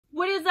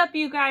up,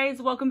 you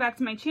guys? Welcome back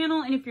to my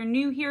channel, and if you're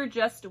new here,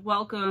 just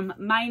welcome.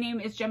 My name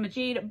is Gemma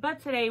Jade, but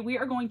today we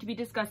are going to be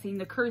discussing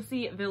the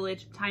Kersey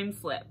Village time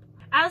slip.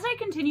 As I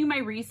continue my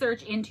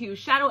research into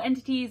shadow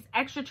entities,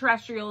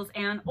 extraterrestrials,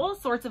 and all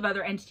sorts of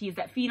other entities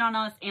that feed on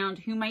us and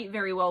who might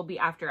very well be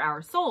after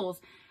our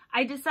souls,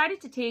 I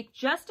decided to take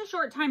just a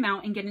short time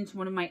out and get into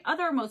one of my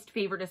other most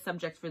favorite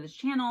subjects for this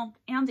channel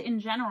and in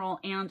general,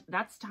 and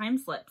that's time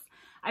slips.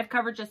 I've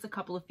covered just a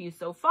couple of few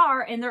so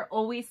far, and there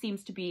always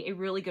seems to be a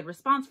really good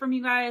response from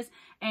you guys,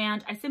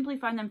 and I simply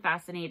find them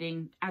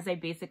fascinating, as I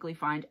basically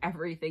find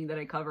everything that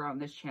I cover on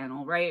this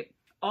channel, right?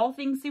 All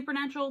things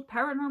supernatural,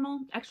 paranormal,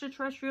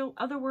 extraterrestrial,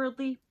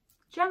 otherworldly,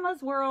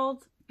 Gemma's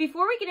world.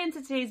 Before we get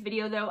into today's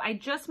video, though, I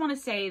just want to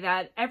say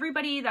that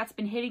everybody that's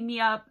been hitting me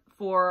up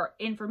for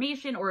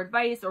information or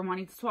advice or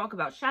wanting to talk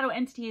about shadow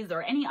entities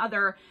or any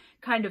other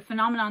kind of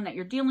phenomenon that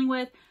you're dealing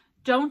with,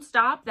 don't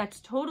stop. That's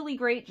totally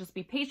great. Just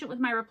be patient with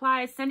my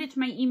replies. Send it to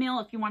my email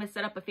if you want to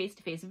set up a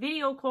face-to-face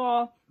video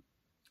call.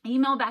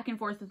 Email back and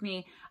forth with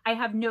me. I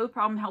have no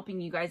problem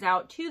helping you guys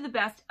out to the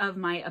best of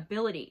my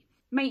ability.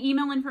 My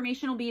email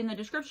information will be in the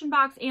description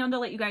box, and I'll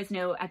let you guys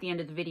know at the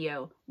end of the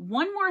video.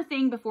 One more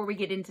thing before we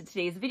get into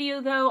today's video,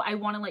 though, I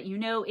want to let you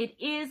know it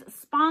is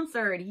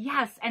sponsored.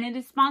 Yes, and it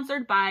is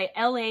sponsored by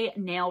LA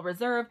Nail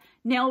Reserve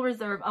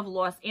of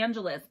Los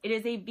Angeles. It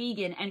is a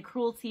vegan and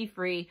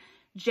cruelty-free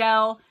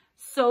gel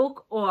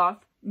soak off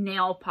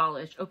nail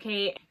polish.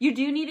 Okay, you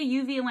do need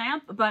a UV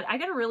lamp, but I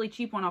got a really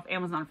cheap one off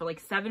Amazon for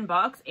like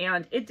 $7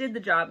 and it did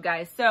the job,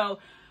 guys. So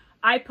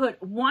I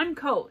put one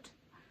coat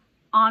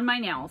on my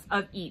nails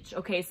of each.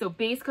 Okay, so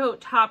base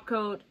coat,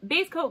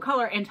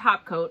 color, and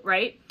top coat,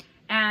 right?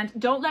 And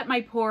don't let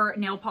my poor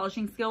nail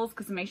polishing skills,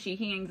 because of my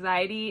shaking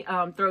anxiety,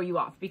 throw you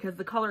off, because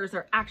the colors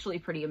are actually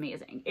pretty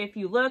amazing. If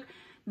you look,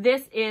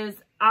 this is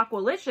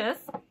Aqualicious.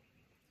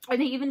 And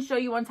they even show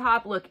you on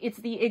top, look, it's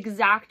the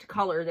exact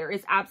color. There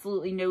is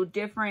absolutely no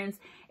difference.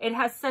 It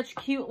has such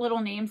cute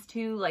little names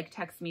too, like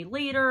Text Me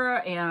Later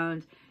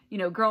and, you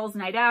know, Girls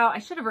Night Out. I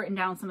should have written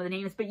down some of the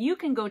names, but you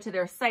can go to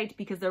their site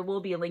because there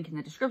will be a link in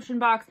the description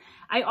box.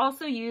 I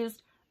also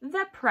used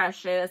the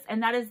Precious,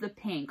 and that is the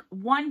pink.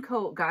 One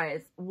coat,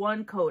 guys,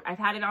 one coat. I've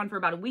had it on for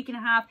about a week and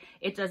a half.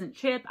 It doesn't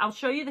chip. I'll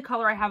show you the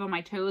color I have on my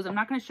toes. I'm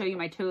not going to show you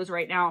my toes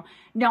right now.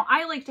 Now,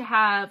 I like to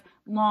have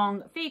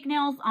long fake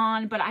nails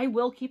on, but I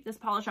will keep this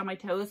polish on my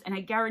toes, and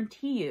I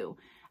guarantee you,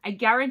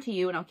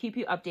 and I'll keep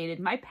you updated,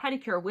 my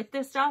pedicure with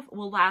this stuff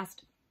will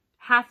last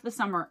half the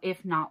summer,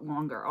 if not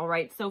longer. All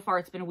right, so far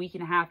it's been a week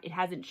and a half. It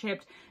hasn't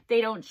chipped.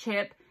 They don't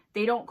chip.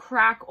 They don't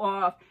crack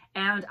off,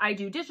 and I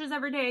do dishes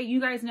every day.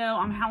 You guys know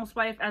I'm a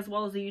housewife as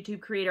well as a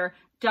YouTube creator.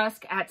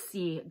 Dusk at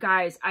Sea.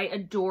 Guys, I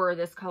adore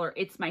this color.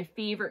 It's my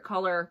favorite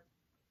color.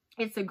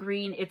 It's a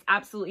green. It's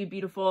absolutely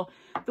beautiful.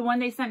 The one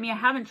they sent me I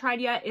haven't tried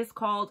yet is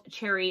called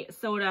Cherry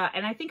Soda,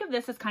 and I think of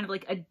this as kind of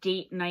like a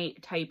date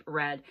night type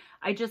red.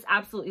 I just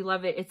absolutely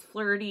love it. It's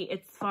flirty.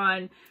 It's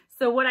fun.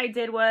 So what I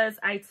did was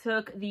I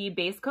took the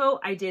base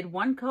coat. I did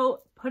one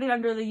coat, put it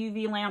under the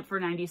UV lamp for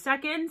 90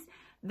 seconds.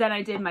 Then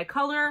I did my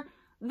color,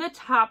 the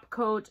top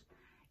coat,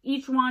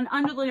 each one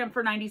under the lamp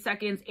for 90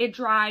 seconds. It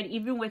dried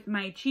even with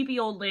my cheapy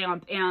old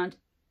lamp, and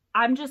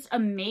I'm just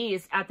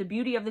amazed at the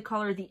beauty of the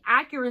color, the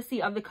accuracy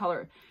of the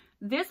color.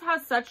 This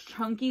has such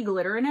chunky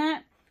glitter in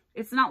it.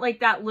 It's not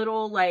like that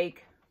little,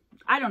 like,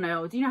 I don't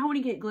know. Do you know how when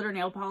you get glitter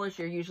nail polish,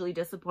 you're usually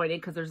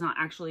disappointed because there's not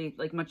actually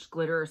like much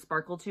glitter or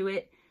sparkle to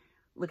it?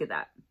 Look at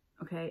that.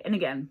 Okay. And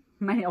again,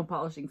 my nail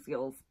polishing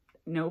skills,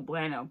 no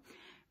bueno.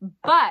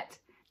 But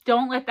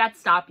don't let that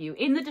stop you.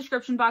 In the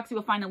description box, you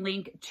will find a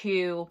link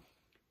to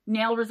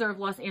Nail Reserve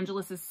Los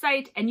Angeles'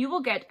 site, and you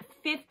will get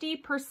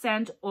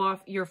 50%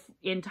 off your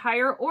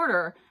entire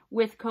order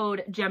with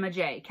code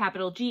GemmaJ,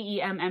 capital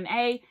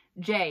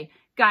GEMMAJ.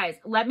 Guys,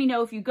 let me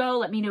know if you go.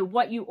 Let me know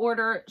what you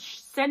order.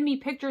 Send me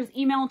pictures,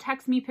 email,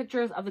 text me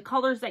pictures of the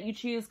colors that you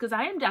choose, because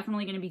I am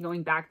definitely going to be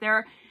going back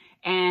there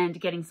and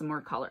getting some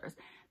more colors.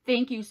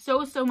 Thank you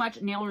so, so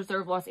much, Nail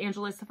Reserve Los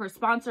Angeles, for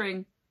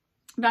sponsoring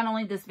not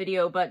only this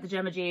video, but the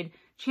Gemma Jade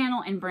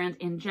channel and brand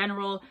in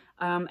general.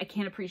 I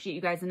can't appreciate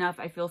you guys enough.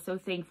 I feel so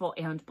thankful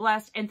and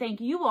blessed. And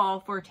thank you all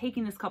for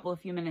taking this couple of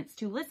few minutes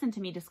to listen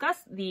to me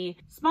discuss the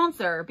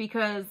sponsor,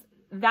 because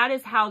that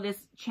is how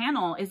this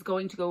channel is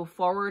going to go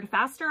forward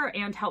faster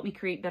and help me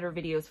create better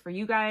videos for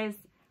you guys.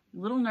 A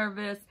little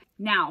nervous.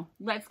 Now,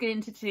 let's get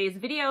into today's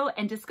video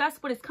and discuss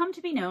what has come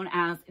to be known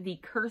as the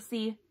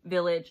Kersey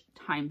Village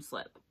time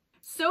slip.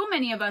 So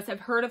many of us have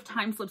heard of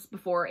time slips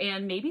before,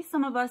 and maybe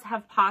some of us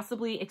have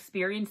possibly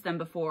experienced them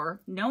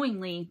before,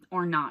 knowingly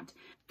or not.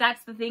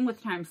 That's the thing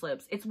with time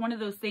slips. It's one of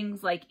those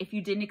things, like, if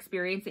you didn't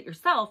experience it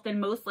yourself,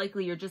 then most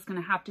likely you're just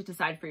going to have to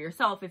decide for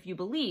yourself if you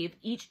believe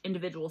each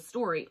individual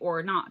story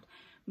or not.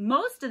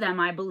 Most of them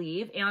I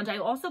believe, and I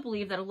also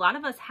believe that a lot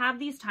of us have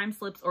these time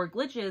slips or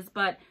glitches,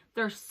 but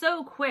they're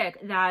so quick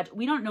that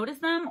we don't notice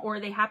them, or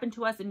they happen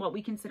to us in what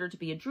we consider to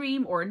be a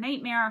dream or a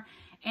nightmare,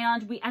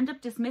 and we end up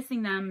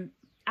dismissing them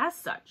as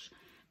such.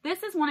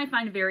 This is one I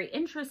find very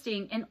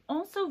interesting and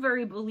also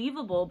very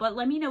believable, but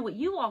let me know what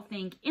you all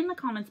think in the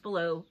comments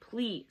below,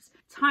 please.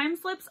 Time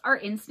slips are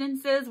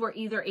instances where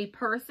either a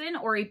person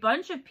or a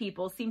bunch of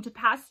people seem to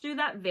pass through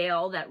that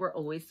veil that we're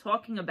always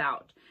talking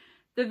about.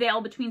 The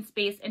veil between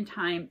space and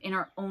time in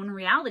our own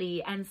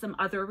reality and some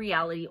other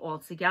reality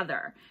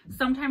altogether.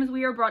 Sometimes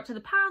we are brought to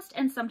the past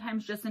and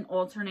sometimes just an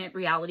alternate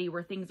reality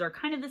where things are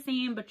kind of the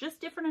same but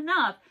just different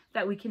enough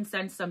that we can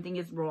sense something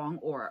is wrong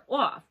or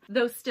off.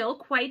 Though still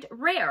quite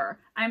rare,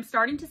 I'm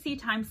starting to see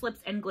time slips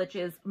and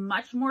glitches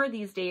much more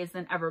these days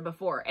than ever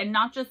before. And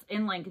not just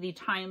in like the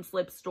time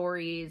slip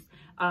stories,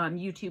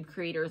 YouTube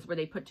creators where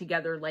they put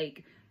together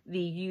like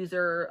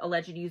the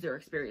alleged user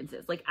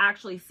experiences, like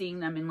actually seeing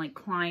them in like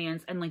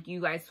clients and like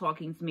you guys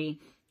talking to me,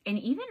 and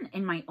even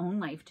in my own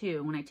life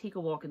too when I take a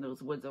walk in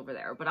those woods over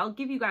there. But I'll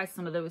give you guys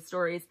some of those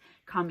stories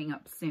coming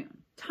up soon.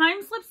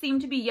 Time slips seem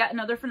to be yet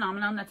another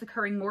phenomenon that's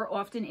occurring more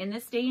often in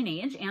this day and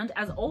age, and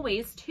as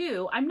always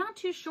too, I'm not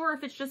too sure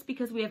if it's just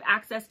because we have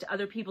access to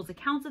other people's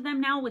accounts of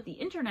them now with the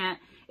internet,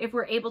 if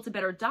we're able to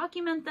better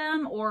document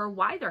them, or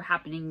why they're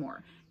happening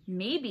more.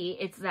 Maybe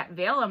it's that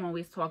veil I'm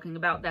always talking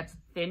about that's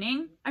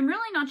thinning. I'm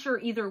really not sure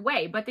either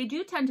way, but they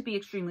do tend to be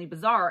extremely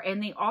bizarre,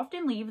 and they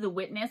often leave the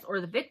witness or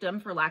the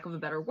victim, for lack of a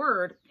better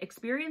word,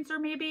 experiencer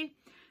maybe,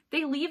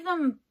 they leave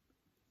them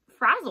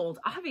frazzled,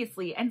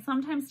 obviously, and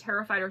sometimes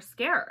terrified or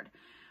scared,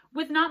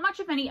 with not much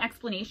of any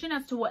explanation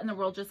as to what in the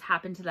world just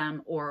happened to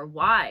them or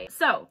why.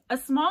 So, a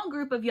small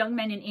group of young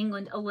men in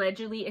England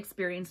allegedly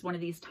experienced one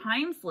of these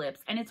time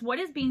slips, and it's what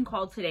is being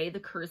called today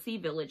the Kersey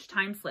Village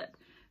time slip.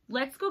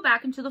 Let's go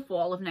back into the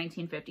fall of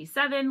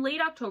 1957, late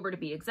October to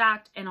be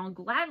exact, and I'll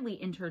gladly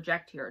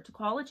interject here to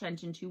call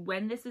attention to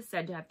when this is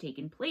said to have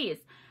taken place,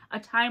 a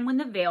time when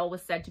the veil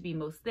was said to be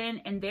most thin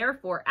and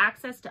therefore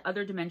access to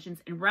other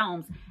dimensions and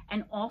realms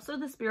and also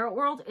the spirit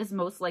world is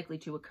most likely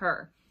to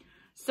occur.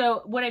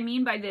 So what I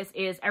mean by this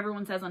is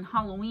everyone says on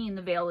Halloween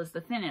the veil is the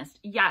thinnest.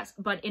 Yes,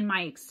 but in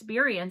my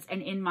experience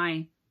and in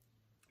my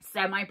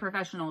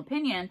semi-professional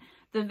opinion,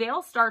 the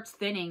veil starts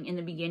thinning in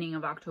the beginning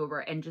of October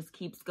and just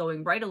keeps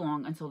going right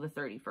along until the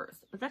 31st.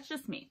 But that's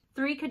just me.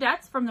 3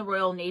 cadets from the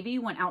Royal Navy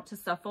went out to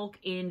Suffolk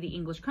in the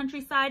English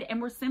countryside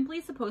and were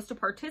simply supposed to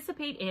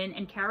participate in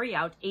and carry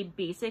out a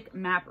basic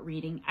map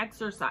reading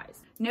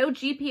exercise. No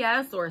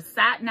GPS or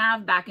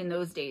sat-nav back in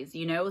those days,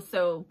 you know,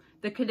 so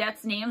the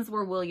cadets' names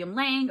were William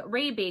Lang,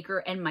 Ray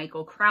Baker, and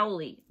Michael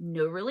Crowley.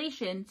 No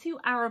relation to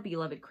our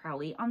beloved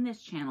Crowley on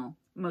this channel,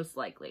 most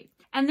likely.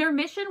 And their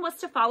mission was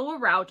to follow a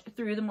route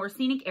through the more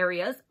scenic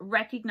areas,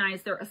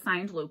 recognize their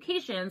assigned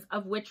locations,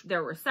 of which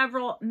there were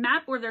several,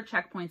 map where their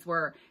checkpoints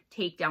were,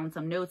 take down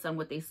some notes on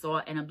what they saw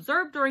and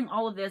observed during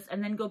all of this,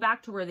 and then go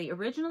back to where they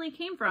originally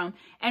came from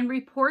and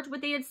report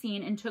what they had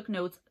seen and took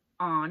notes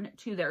on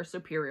to their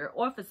superior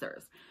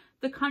officers.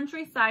 The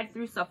countryside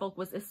through Suffolk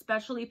was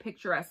especially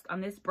picturesque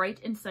on this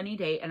bright and sunny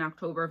day in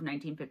October of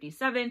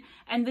 1957,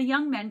 and the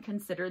young men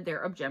considered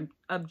their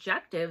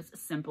objectives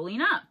simple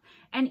enough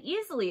and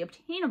easily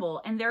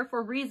obtainable, and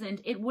therefore reasoned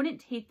it wouldn't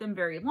take them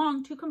very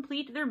long to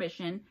complete their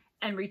mission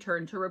and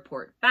return to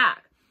report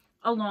back.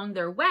 Along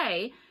their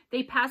way,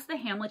 they passed the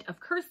hamlet of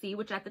Kersey,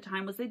 which at the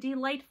time was a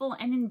delightful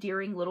and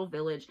endearing little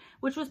village,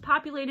 which was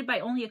populated by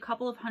only a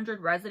couple of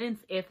hundred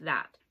residents, if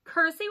that.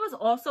 Kersey was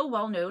also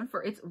well known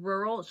for its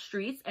rural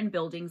streets and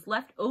buildings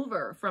left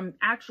over from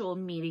actual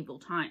medieval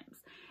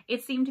times.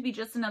 It seemed to be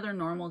just another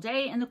normal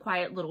day in the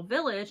quiet little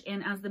village,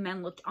 and as the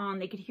men looked on,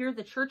 they could hear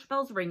the church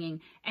bells ringing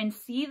and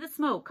see the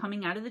smoke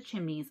coming out of the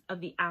chimneys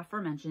of the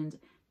aforementioned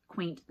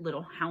quaint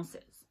little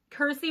houses.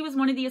 Kersey was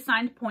one of the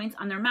assigned points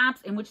on their maps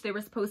in which they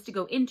were supposed to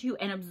go into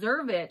and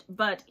observe it,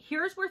 but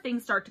here's where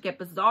things start to get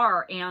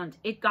bizarre, and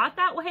it got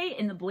that way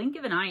in the blink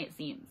of an eye, it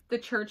seems. The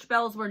church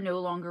bells were no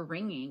longer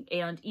ringing,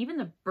 and even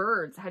the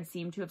birds had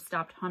seemed to have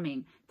stopped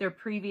humming their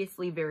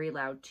previously very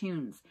loud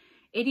tunes.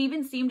 It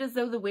even seemed as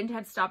though the wind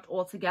had stopped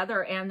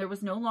altogether, and there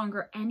was no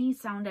longer any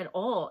sound at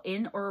all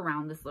in or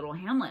around this little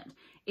hamlet.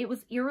 It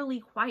was eerily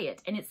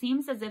quiet, and it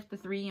seems as if the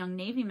 3 young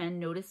Navy men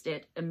noticed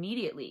it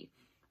immediately.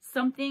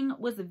 Something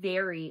was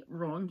very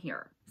wrong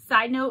here.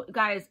 Side note,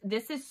 guys,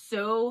 this is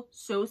so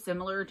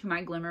similar to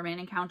my Glimmerman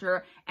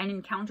encounter and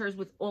encounters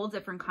with all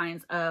different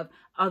kinds of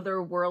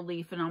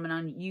otherworldly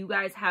phenomenon you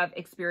guys have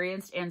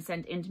experienced and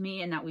sent into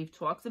me and that we've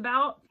talked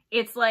about.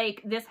 It's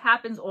like this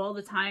happens all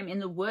the time in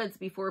the woods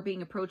before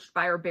being approached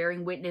by or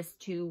bearing witness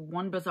to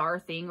one bizarre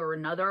thing or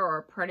another or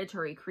a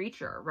predatory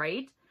creature,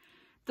 right?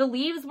 The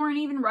leaves weren't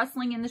even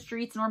rustling in the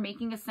streets nor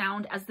making a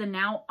sound as the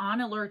now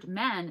on alert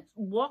men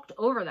walked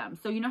over them.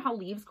 So you know how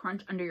leaves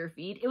crunch under your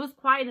feet? It was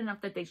quiet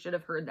enough that they should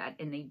have heard that,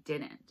 and they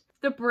didn't.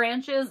 The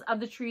branches of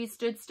the trees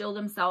stood still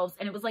themselves,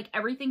 and it was like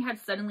everything had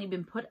suddenly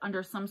been put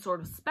under some sort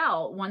of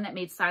spell, one that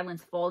made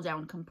silence fall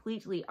down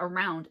completely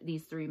around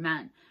these 3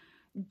 men.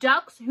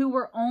 Ducks who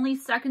were only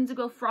seconds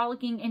ago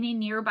frolicking in a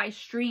nearby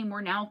stream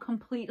were now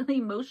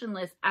completely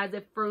motionless as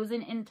if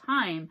frozen in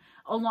time,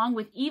 along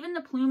with even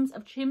the plumes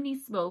of chimney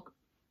smoke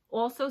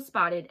also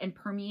spotted and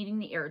permeating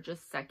the air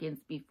just seconds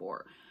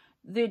before.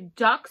 The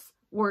ducks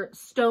were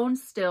stone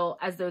still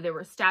as though they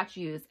were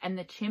statues, and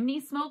the chimney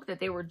smoke that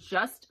they were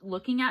just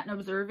looking at and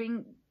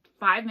observing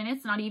 5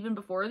 minutes, not even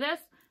before this,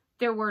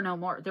 there was no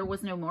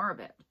more of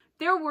it.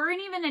 There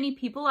weren't even any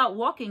people out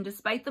walking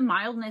despite the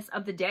mildness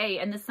of the day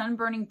and the sun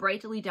burning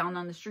brightly down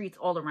on the streets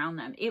all around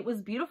them. It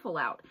was beautiful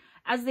out.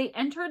 As they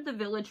entered the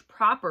village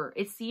proper,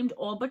 it seemed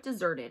all but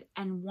deserted,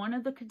 and one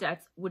of the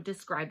cadets would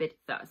describe it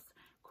thus,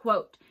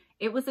 quote,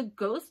 "It was a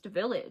ghost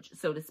village,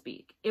 so to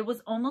speak. It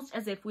was almost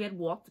as if we had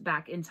walked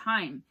back in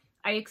time.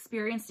 I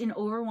experienced an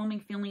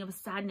overwhelming feeling of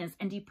sadness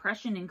and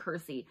depression in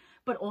Kersey,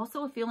 but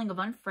also a feeling of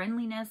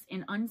unfriendliness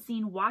in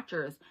unseen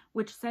watchers,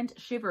 which sent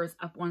shivers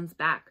up one's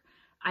back.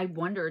 I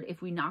wondered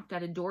if we knocked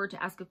at a door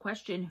to ask a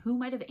question, who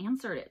might have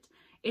answered it.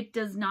 It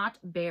does not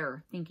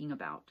bear thinking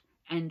about."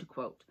 End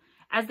quote.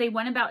 As they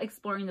went about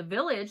exploring the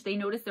village, they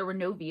noticed there were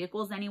no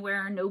vehicles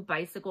anywhere, no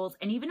bicycles,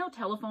 and even no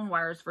telephone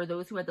wires for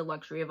those who had the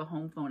luxury of a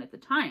home phone at the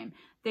time.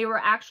 They were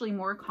actually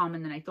more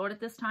common than I thought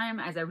at this time,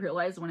 as I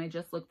realized when I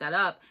just looked that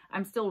up.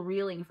 I'm still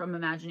reeling from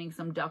imagining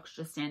some ducks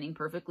just standing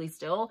perfectly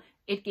still.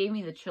 It gave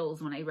me the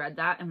chills when I read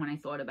that and when I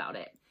thought about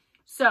it.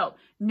 So,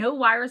 no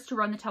wires to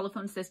run the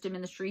telephone system,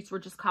 and the streets were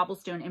just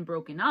cobblestone and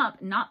broken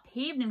up, not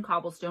paved in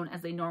cobblestone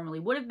as they normally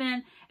would have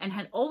been and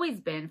had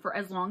always been for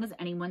as long as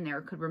anyone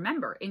there could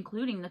remember,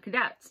 including the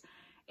cadets.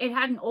 It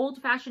had an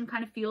old-fashioned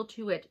kind of feel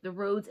to it, the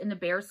roads and the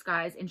bare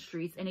skies and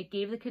streets, and it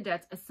gave the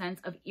cadets a sense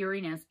of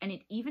eeriness, and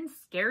it even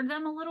scared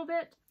them a little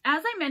bit.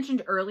 As I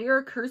mentioned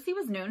earlier, Kersey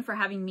was known for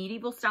having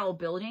medieval-style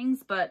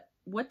buildings, but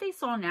what they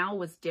saw now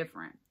was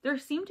different. There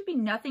seemed to be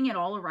nothing at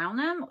all around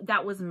them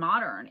that was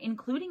modern,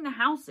 including the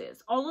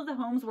houses. All of the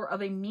homes were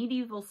of a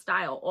medieval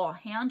style, all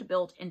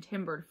hand-built and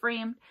timbered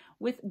framed,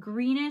 with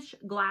greenish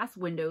glass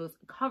windows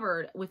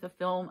covered with a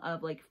film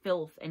of like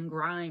filth and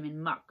grime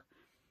and muck.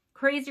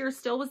 Crazier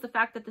still was the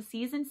fact that the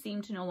season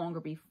seemed to no longer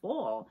be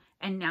fall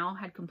and now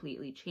had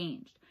completely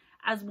changed.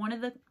 As one of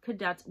the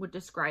cadets would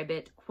describe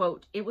it,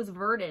 quote, "It was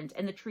verdant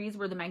and the trees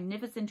were the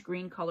magnificent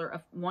green color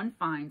of one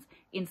finds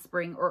in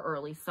spring or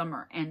early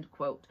summer," end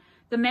quote.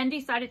 The men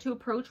decided to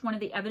approach one of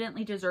the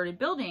evidently deserted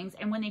buildings,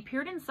 and when they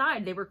peered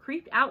inside, they were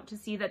creeped out to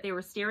see that they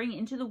were staring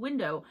into the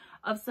window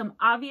of some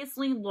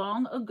obviously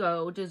long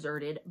ago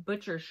deserted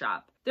butcher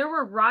shop. There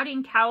were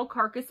rotting cow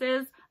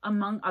carcasses,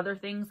 among other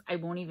things I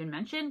won't even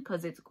mention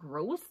because it's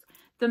gross.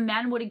 The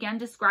men would again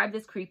describe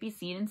this creepy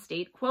scene and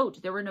state,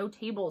 quote, "There were no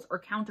tables or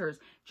counters,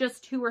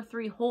 just 2 or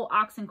 3 whole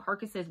oxen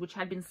carcasses which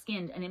had been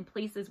skinned and in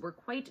places were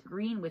quite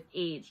green with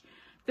age.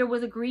 There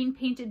was a green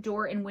painted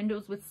door and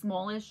windows with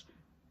smallish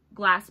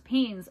glass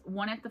panes,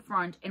 one at the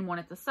front and one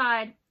at the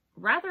side,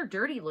 rather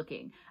dirty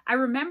looking. I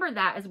remember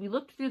that as we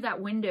looked through that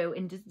window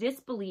in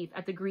disbelief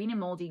at the green and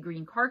moldy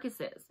green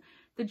carcasses.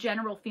 The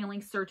general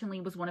feeling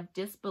certainly was one of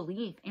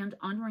disbelief and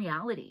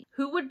unreality.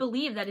 Who would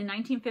believe that in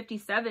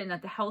 1957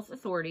 that the health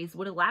authorities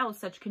would allow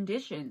such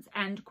conditions?"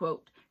 End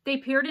quote. They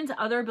peered into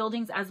other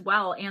buildings as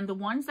well, and the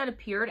ones that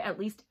appeared, at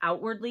least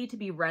outwardly, to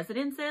be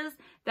residences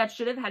that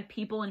should have had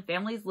people and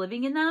families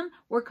living in them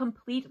were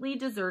completely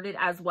deserted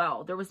as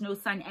well. There was no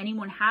sign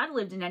anyone had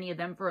lived in any of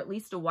them for at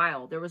least a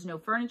while. There was no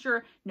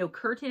furniture, no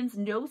curtains,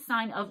 no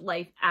sign of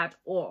life at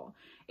all.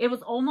 It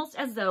was almost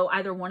as though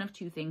either one of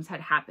two things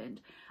had happened.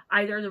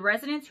 Either the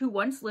residents who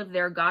once lived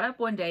there got up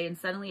one day and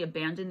suddenly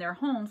abandoned their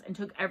homes and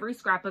took every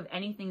scrap of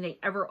anything they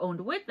ever owned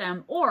with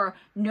them, or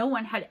no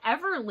one had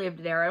ever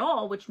lived there at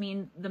all, which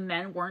means the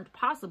men weren't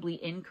possibly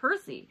in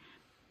Kersey.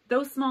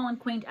 Though small and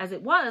quaint as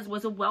it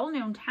was a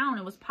well-known town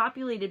and was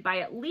populated by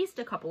at least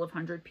a couple of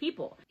hundred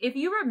people. If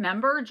you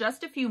remember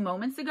just a few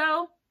moments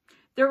ago,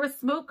 there was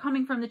smoke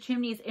coming from the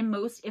chimneys in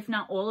most, if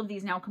not all, of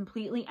these now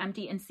completely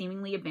empty and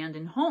seemingly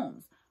abandoned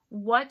homes.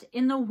 What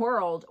in the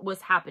world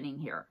was happening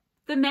here?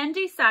 The men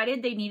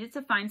decided they needed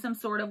to find some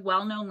sort of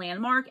well-known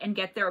landmark and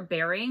get their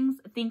bearings,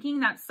 thinking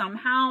that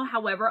somehow,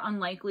 however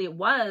unlikely it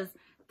was,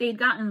 they'd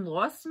gotten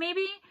lost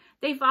maybe.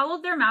 They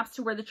followed their maps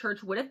to where the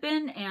church would have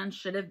been and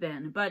should have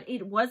been, but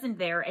it wasn't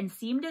there and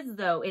seemed as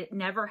though it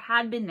never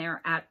had been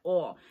there at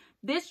all.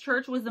 This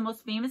church was the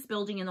most famous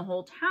building in the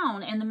whole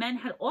town, and the men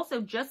had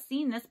also just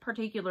seen this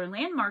particular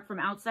landmark from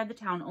outside the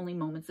town only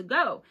moments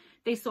ago.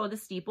 They saw the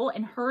steeple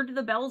and heard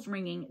the bells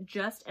ringing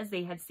just as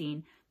they had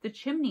seen the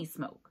chimney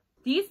smoke.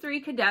 These 3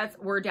 cadets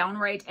were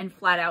downright and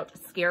flat out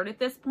scared at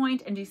this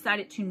point and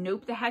decided to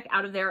nope the heck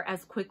out of there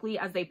as quickly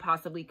as they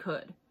possibly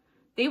could.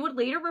 They would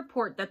later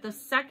report that the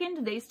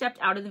second they stepped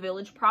out of the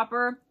village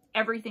proper,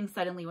 everything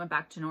suddenly went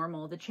back to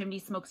normal. The chimney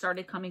smoke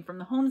started coming from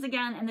the homes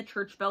again, and the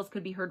church bells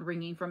could be heard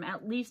ringing from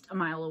at least a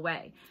mile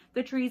away.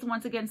 The trees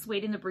once again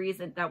swayed in the breeze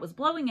that was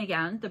blowing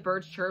again, the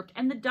birds chirped,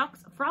 and the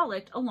ducks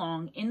frolicked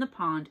along in the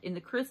pond in the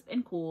crisp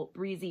and cool,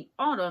 breezy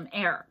autumn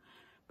air.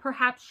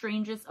 Perhaps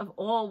strangest of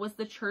all was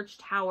the church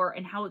tower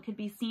and how it could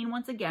be seen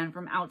once again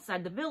from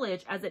outside the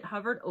village as it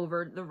hovered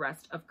over the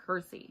rest of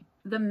Kersey.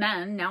 The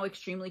men, now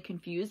extremely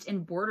confused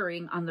and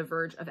bordering on the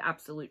verge of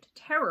absolute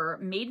terror,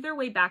 made their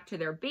way back to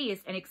their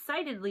base and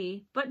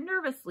excitedly, but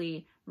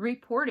nervously,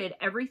 reported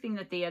everything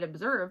that they had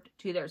observed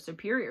to their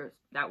superiors.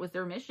 That was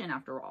their mission,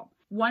 after all.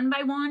 One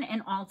by one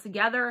and all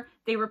together,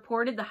 they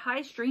reported the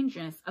high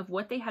strangeness of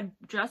what they had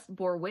just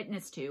bore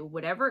witness to,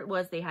 whatever it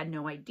was they had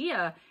no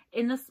idea,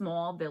 in the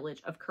small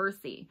village of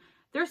Kersey.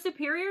 Their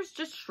superiors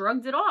just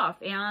shrugged it off,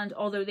 and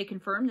although they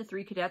confirmed the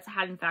 3 cadets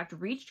had in fact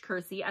reached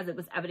Kersey, as it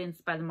was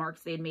evidenced by the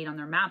marks they had made on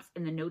their maps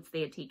and the notes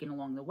they had taken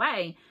along the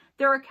way,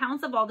 their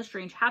accounts of all the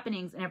strange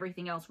happenings and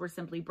everything else were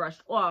simply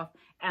brushed off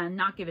and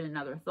not given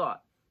another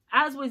thought,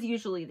 as was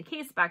usually the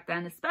case back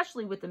then,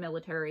 especially with the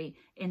military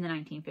in the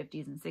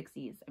 1950s and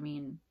 60s. I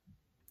mean,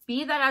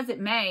 be that as it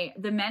may,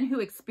 the men who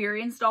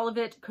experienced all of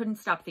it couldn't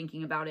stop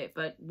thinking about it,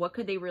 but what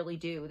could they really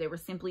do? They were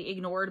simply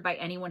ignored by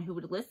anyone who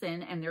would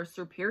listen, and their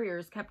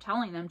superiors kept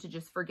telling them to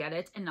just forget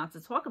it and not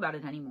to talk about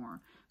it anymore.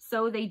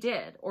 So they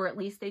did, or at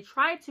least they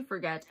tried to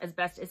forget as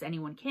best as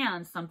anyone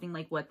can something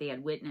like what they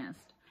had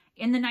witnessed.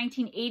 In the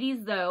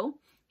 1980s, though,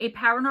 a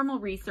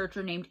paranormal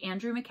researcher named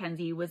Andrew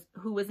Mackenzie,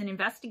 who was an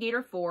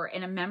investigator for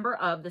and a member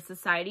of the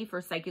Society for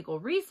Psychical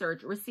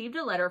Research, received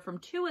a letter from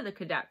 2 of the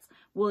cadets,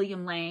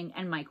 William Lang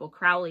and Michael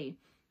Crowley.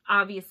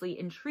 Obviously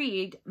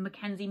intrigued,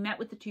 Mackenzie met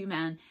with the 2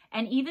 men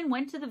and even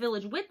went to the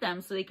village with them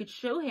so they could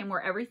show him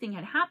where everything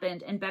had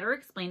happened and better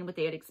explain what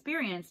they had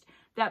experienced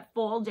that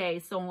fall day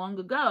so long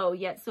ago,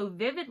 yet so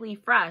vividly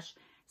fresh,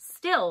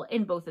 still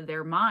in both of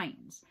their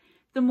minds.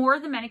 The more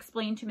the men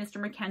explained to Mr.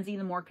 Mackenzie,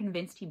 the more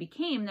convinced he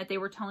became that they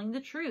were telling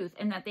the truth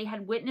and that they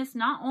had witnessed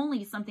not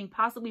only something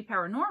possibly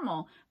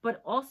paranormal,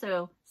 but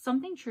also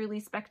something truly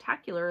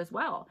spectacular as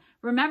well.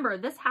 Remember,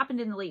 this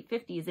happened in the late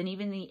 50s, and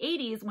even in the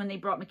 80s, when they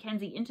brought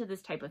Mackenzie into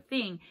this type of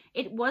thing,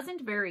 it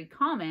wasn't very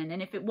common,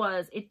 and if it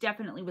was, it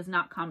definitely was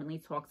not commonly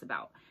talked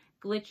about.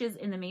 Glitches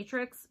in the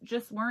Matrix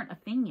just weren't a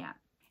thing yet.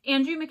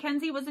 Andrew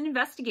Mackenzie was an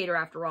investigator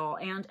after all,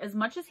 and as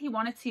much as he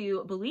wanted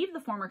to believe the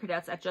former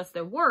cadets at just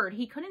their word,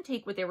 he couldn't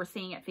take what they were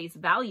saying at face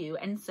value,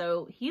 and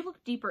so he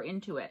looked deeper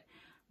into it.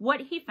 What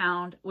he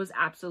found was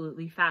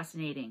absolutely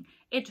fascinating.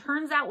 It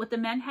turns out what the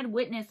men had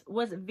witnessed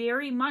was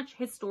very much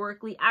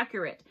historically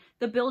accurate.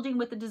 The building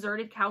with the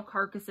deserted cow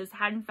carcasses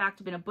had in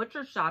fact been a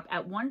butcher shop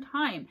at one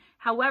time.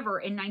 However,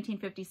 in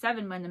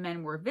 1957, when the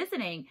men were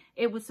visiting,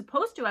 it was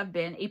supposed to have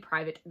been a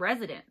private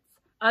residence.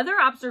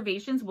 Other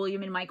observations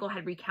William and Michael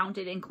had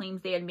recounted and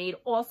claims they had made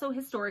also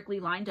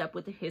historically lined up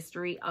with the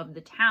history of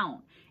the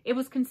town. It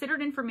was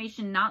considered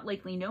information not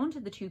likely known to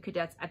the 2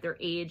 cadets at their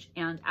age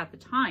and at the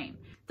time.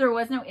 There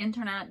was no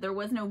internet, there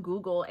was no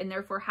Google, and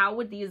therefore how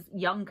would these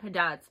young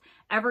cadets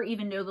ever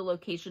even know the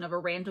location of a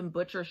random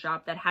butcher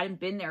shop that hadn't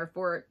been there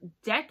for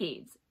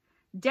decades,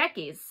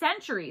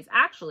 centuries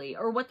actually,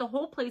 or what the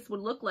whole place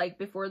would look like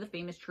before the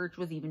famous church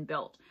was even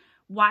built?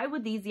 Why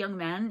would these young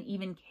men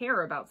even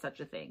care about such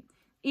a thing?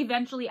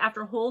 Eventually,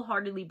 after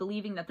wholeheartedly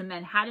believing that the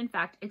men had in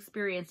fact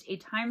experienced a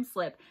time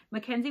slip,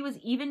 Mackenzie was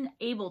even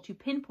able to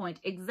pinpoint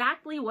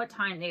exactly what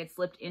time they had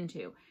slipped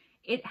into.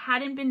 It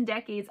hadn't been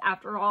decades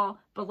after all,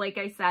 but like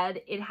I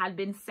said, it had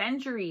been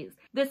centuries.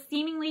 The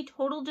seemingly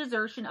total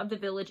desertion of the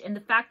village and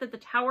the fact that the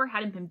tower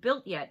hadn't been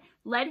built yet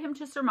led him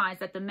to surmise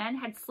that the men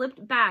had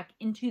slipped back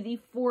into the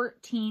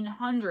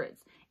 1400s.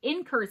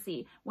 In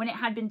Kersey, when it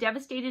had been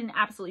devastated and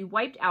absolutely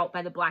wiped out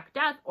by the Black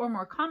Death, or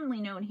more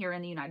commonly known here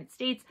in the United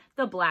States,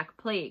 the Black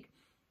Plague.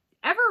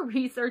 Ever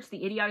research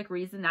the idiotic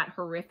reason that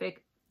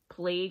horrific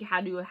plague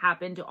had to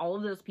happen to all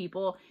of those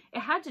people? It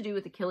had to do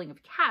with the killing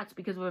of cats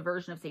because of a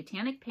version of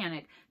satanic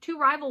panic to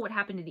rival what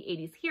happened in the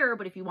 80s here,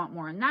 but if you want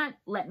more on that,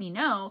 let me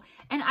know,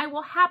 and I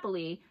will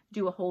happily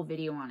do a whole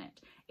video on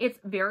it. It's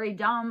very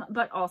dumb,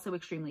 but also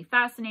extremely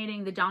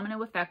fascinating, the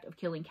domino effect of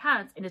killing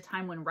cats in a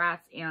time when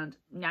rats and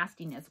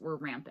nastiness were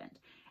rampant.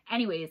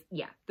 Anyways,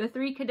 yeah, the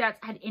 3 cadets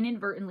had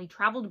inadvertently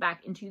traveled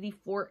back into the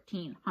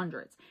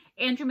 1400s.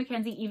 Andrew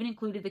Mackenzie even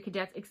included the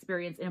cadets'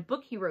 experience in a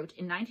book he wrote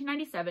in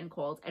 1997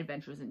 called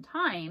Adventures in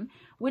Time,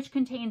 which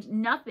contained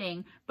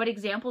nothing but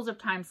examples of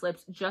time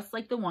slips just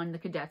like the one the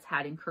cadets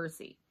had in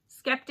Kersey.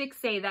 Skeptics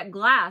say that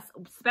glass,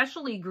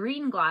 especially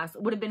green glass,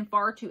 would have been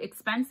far too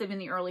expensive in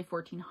the early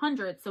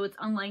 1400s, so it's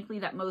unlikely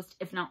that most,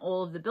 if not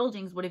all, of the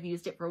buildings would have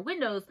used it for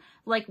windows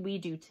like we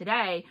do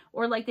today,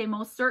 or like they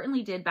most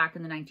certainly did back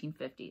in the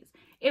 1950s.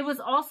 It was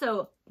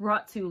also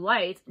brought to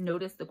light,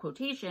 notice the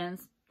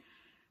quotations,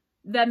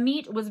 the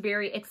meat was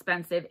very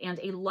expensive and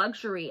a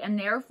luxury, and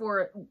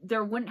therefore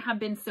there wouldn't have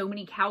been so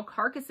many cow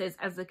carcasses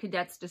as the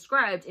cadets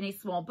described in a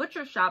small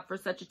butcher shop for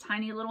such a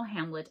tiny little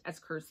hamlet as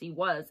Kersey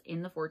was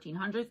in the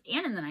 1400s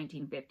and in the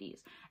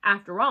 1950s.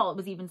 After all, it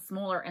was even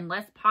smaller and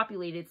less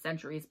populated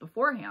centuries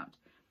beforehand.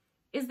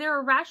 Is there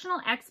a rational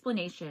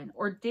explanation,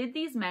 or did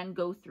these men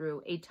go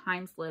through a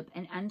time slip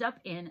and end up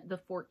in the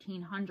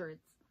 1400s?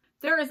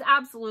 There is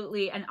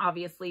absolutely and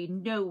obviously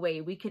no way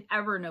we could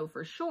ever know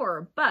for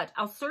sure, but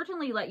I'll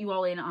certainly let you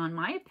all in on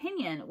my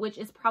opinion, which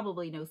is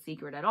probably no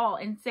secret at all,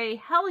 and say,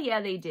 hell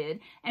yeah, they did.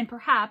 And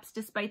perhaps,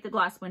 despite the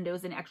glass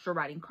windows and extra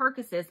rotting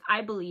carcasses,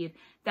 I believe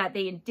that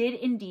they did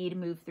indeed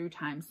move through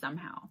time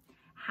somehow.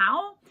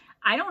 How?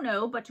 I don't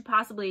know, but to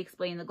possibly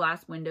explain the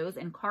glass windows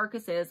and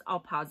carcasses,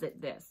 I'll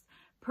posit this.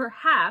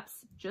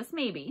 Perhaps, just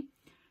maybe,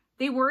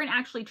 They weren't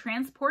actually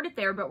transported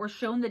there, but were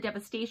shown the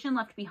devastation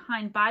left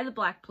behind by the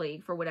Black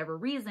Plague for whatever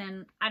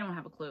reason. I don't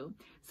have a clue.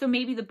 So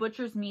maybe the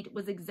butcher's meat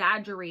was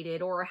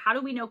exaggerated, or how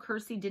do we know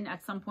Kersey didn't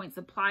at some point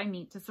supply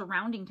meat to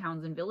surrounding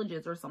towns and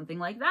villages or something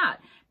like that?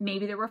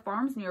 Maybe there were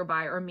farms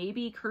nearby, or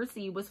maybe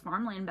Kersey was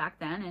farmland back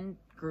then and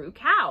grew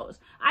cows.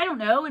 I don't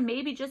know. And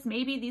maybe, just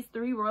maybe, these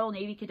 3 Royal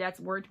Navy cadets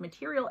weren't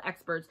material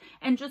experts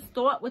and just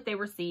thought what they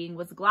were seeing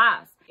was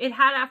glass. It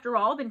had, after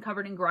all, been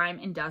covered in grime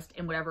and dust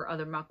and whatever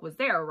other muck was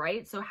there,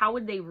 right? So how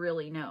would they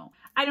really know?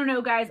 I don't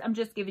know, guys. I'm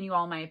just giving you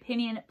all my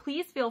opinion.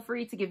 Please feel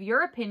free to give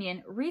your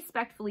opinion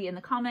respectfully in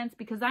the comments,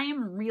 because I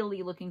am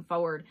really looking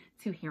forward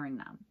to hearing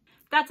them.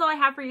 That's all I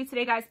have for you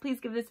today, guys. Please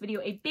give this video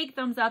a big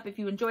thumbs up if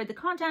you enjoyed the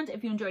content,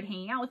 if you enjoyed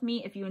hanging out with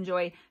me, if you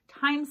enjoy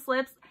time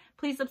slips.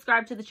 Please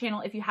subscribe to the channel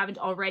if you haven't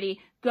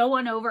already. Go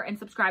on over and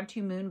subscribe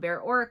to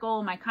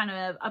MoonBearOracle, my kind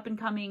of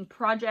up-and-coming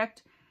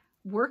project,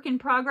 work in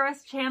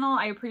progress channel.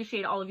 I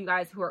appreciate all of you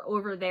guys who are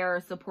over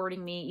there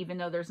supporting me, even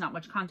though there's not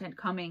much content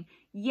coming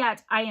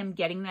yet. I am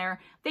getting there.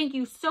 Thank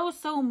you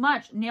so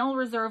much, Nail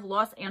Reserve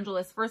Los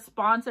Angeles, for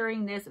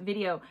sponsoring this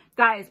video.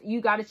 Guys,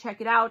 you got to check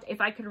it out. If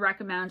I could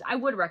recommend, I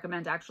would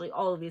recommend actually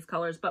all of these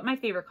colors, but my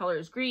favorite color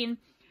is green.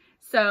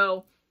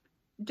 So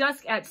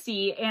Dusk at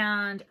Sea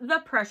and The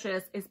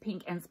Precious is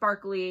pink and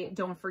sparkly.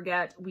 Don't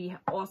forget, we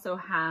also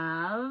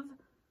have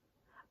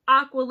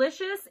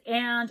Aqualicious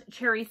and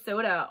Cherry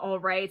Soda. All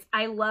right.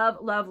 I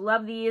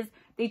love these.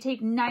 They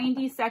take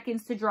 90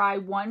 seconds to dry,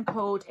 1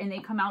 coat, and they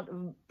come out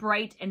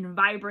bright and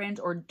vibrant,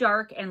 or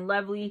dark and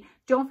lovely.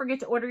 Don't forget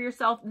to order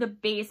yourself the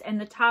base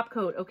and the top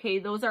coat. Okay,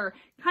 those are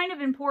kind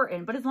of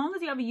important, but as long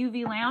as you have a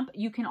UV lamp,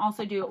 you can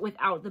also do it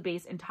without the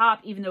base and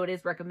top, even though it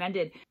is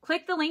recommended.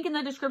 Click the link in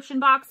the description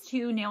box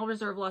to Nail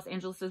Reserve Los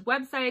Angeles'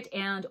 website,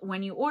 and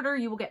when you order,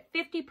 you will get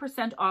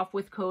 50% off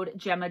with code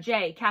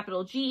GemmaJ,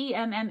 capital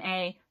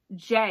GEMMAJ.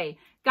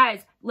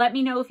 Guys, let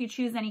me know if you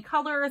choose any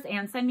colors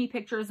and send me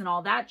pictures and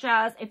all that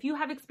jazz. If you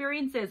have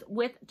experiences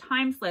with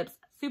time slips,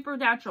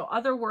 supernatural,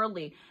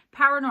 otherworldly,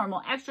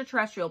 paranormal,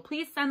 extraterrestrial,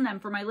 please send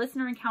them for my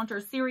Listener Encounter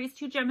series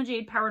to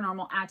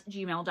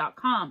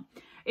GemmaJadeParanormal@gmail.com.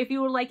 If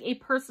you would like a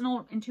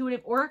personal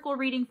intuitive oracle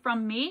reading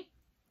from me,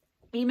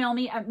 email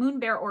me at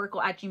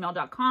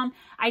MoonBearOracle@gmail.com.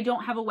 I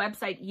don't have a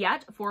website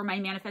yet for my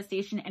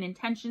manifestation and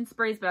intention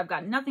sprays, but I've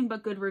got nothing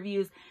but good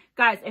reviews.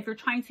 Guys, if you're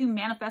trying to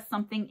manifest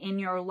something in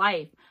your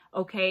life,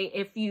 okay,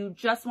 if you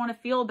just want to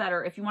feel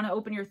better, if you want to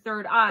open your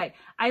third eye,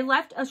 I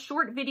left a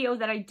short video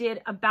that I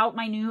did about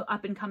my new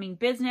up-and-coming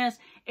business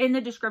in the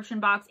description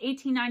box.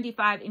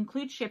 $18.95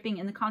 includes shipping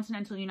in the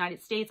continental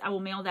United States. I will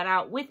mail that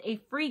out with a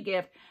free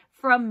gift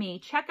from me.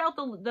 Check out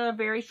the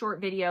very short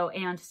video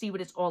and see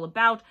what it's all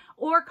about,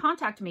 or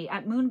contact me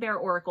at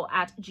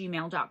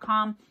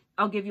MoonBearOracle@gmail.com.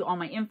 I'll give you all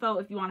my info.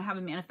 If you want to have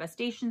a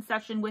manifestation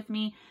session with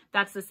me,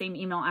 that's the same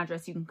email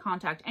address. You can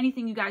contact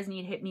anything you guys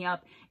need, hit me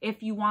up.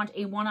 If you want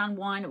a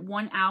one-on-one,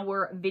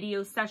 1-hour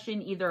video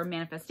session, either a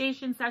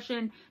manifestation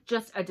session,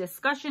 just a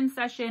discussion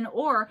session,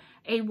 or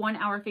a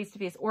 1-hour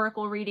face-to-face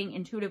oracle reading,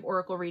 intuitive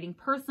oracle reading,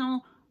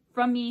 personal,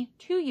 from me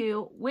to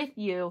you, with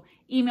you,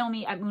 email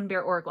me at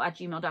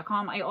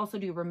MoonBearOracle@gmail.com. I also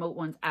do remote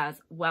ones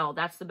as well.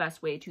 That's the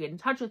best way to get in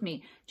touch with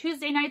me.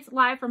 Tuesday nights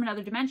live from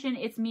another dimension.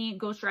 It's me,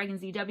 Ghost Dragon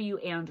ZW,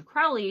 and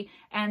Crowley,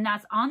 and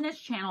that's on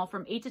this channel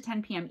from 8 to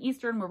 10 p.m.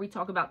 Eastern, where we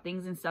talk about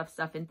things and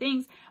stuff and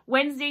things.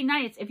 Wednesday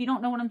nights, if you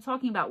don't know what I'm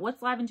talking about,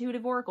 what's live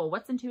intuitive oracle?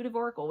 What's intuitive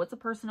oracle? What's a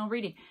personal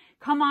reading?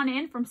 Come on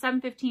in from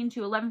 7:15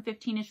 to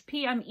 11:15-ish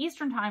p.m.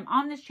 Eastern time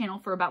on this channel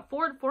for about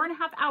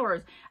 4.5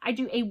 hours. I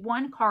do a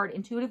 1-card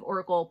intuitive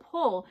oracle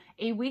pull,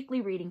 a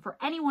weekly reading for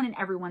anyone and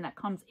everyone that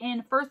comes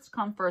in. First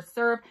come, first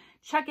serve.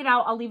 Check it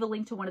out. I'll leave a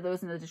link to one of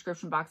those in the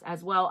description box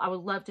as well. I would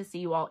love to see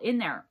you all in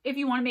there. If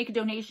you want to make a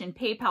donation,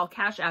 PayPal,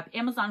 Cash App,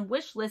 Amazon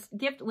wishlist,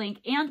 gift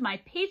link, and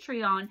my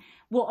Patreon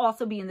will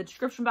also be in the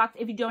description box.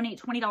 If you donate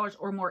 $20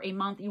 or more a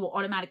month, you will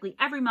automatically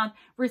every month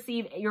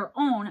receive your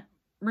own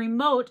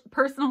remote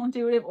personal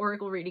intuitive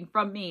oracle reading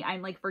from me.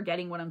 I'm like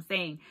forgetting what I'm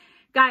saying.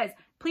 Guys,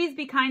 please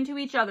be kind to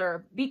each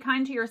other, be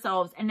kind to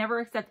yourselves, and never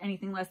accept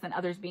anything less than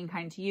others being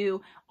kind to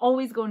you.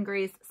 Always go in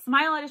grace.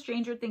 Smile at a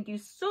stranger. Thank you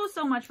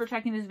so much for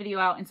checking this video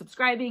out and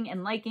subscribing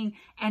and liking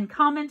and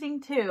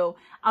commenting too.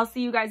 I'll see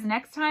you guys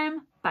next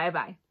time.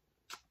 Bye-bye.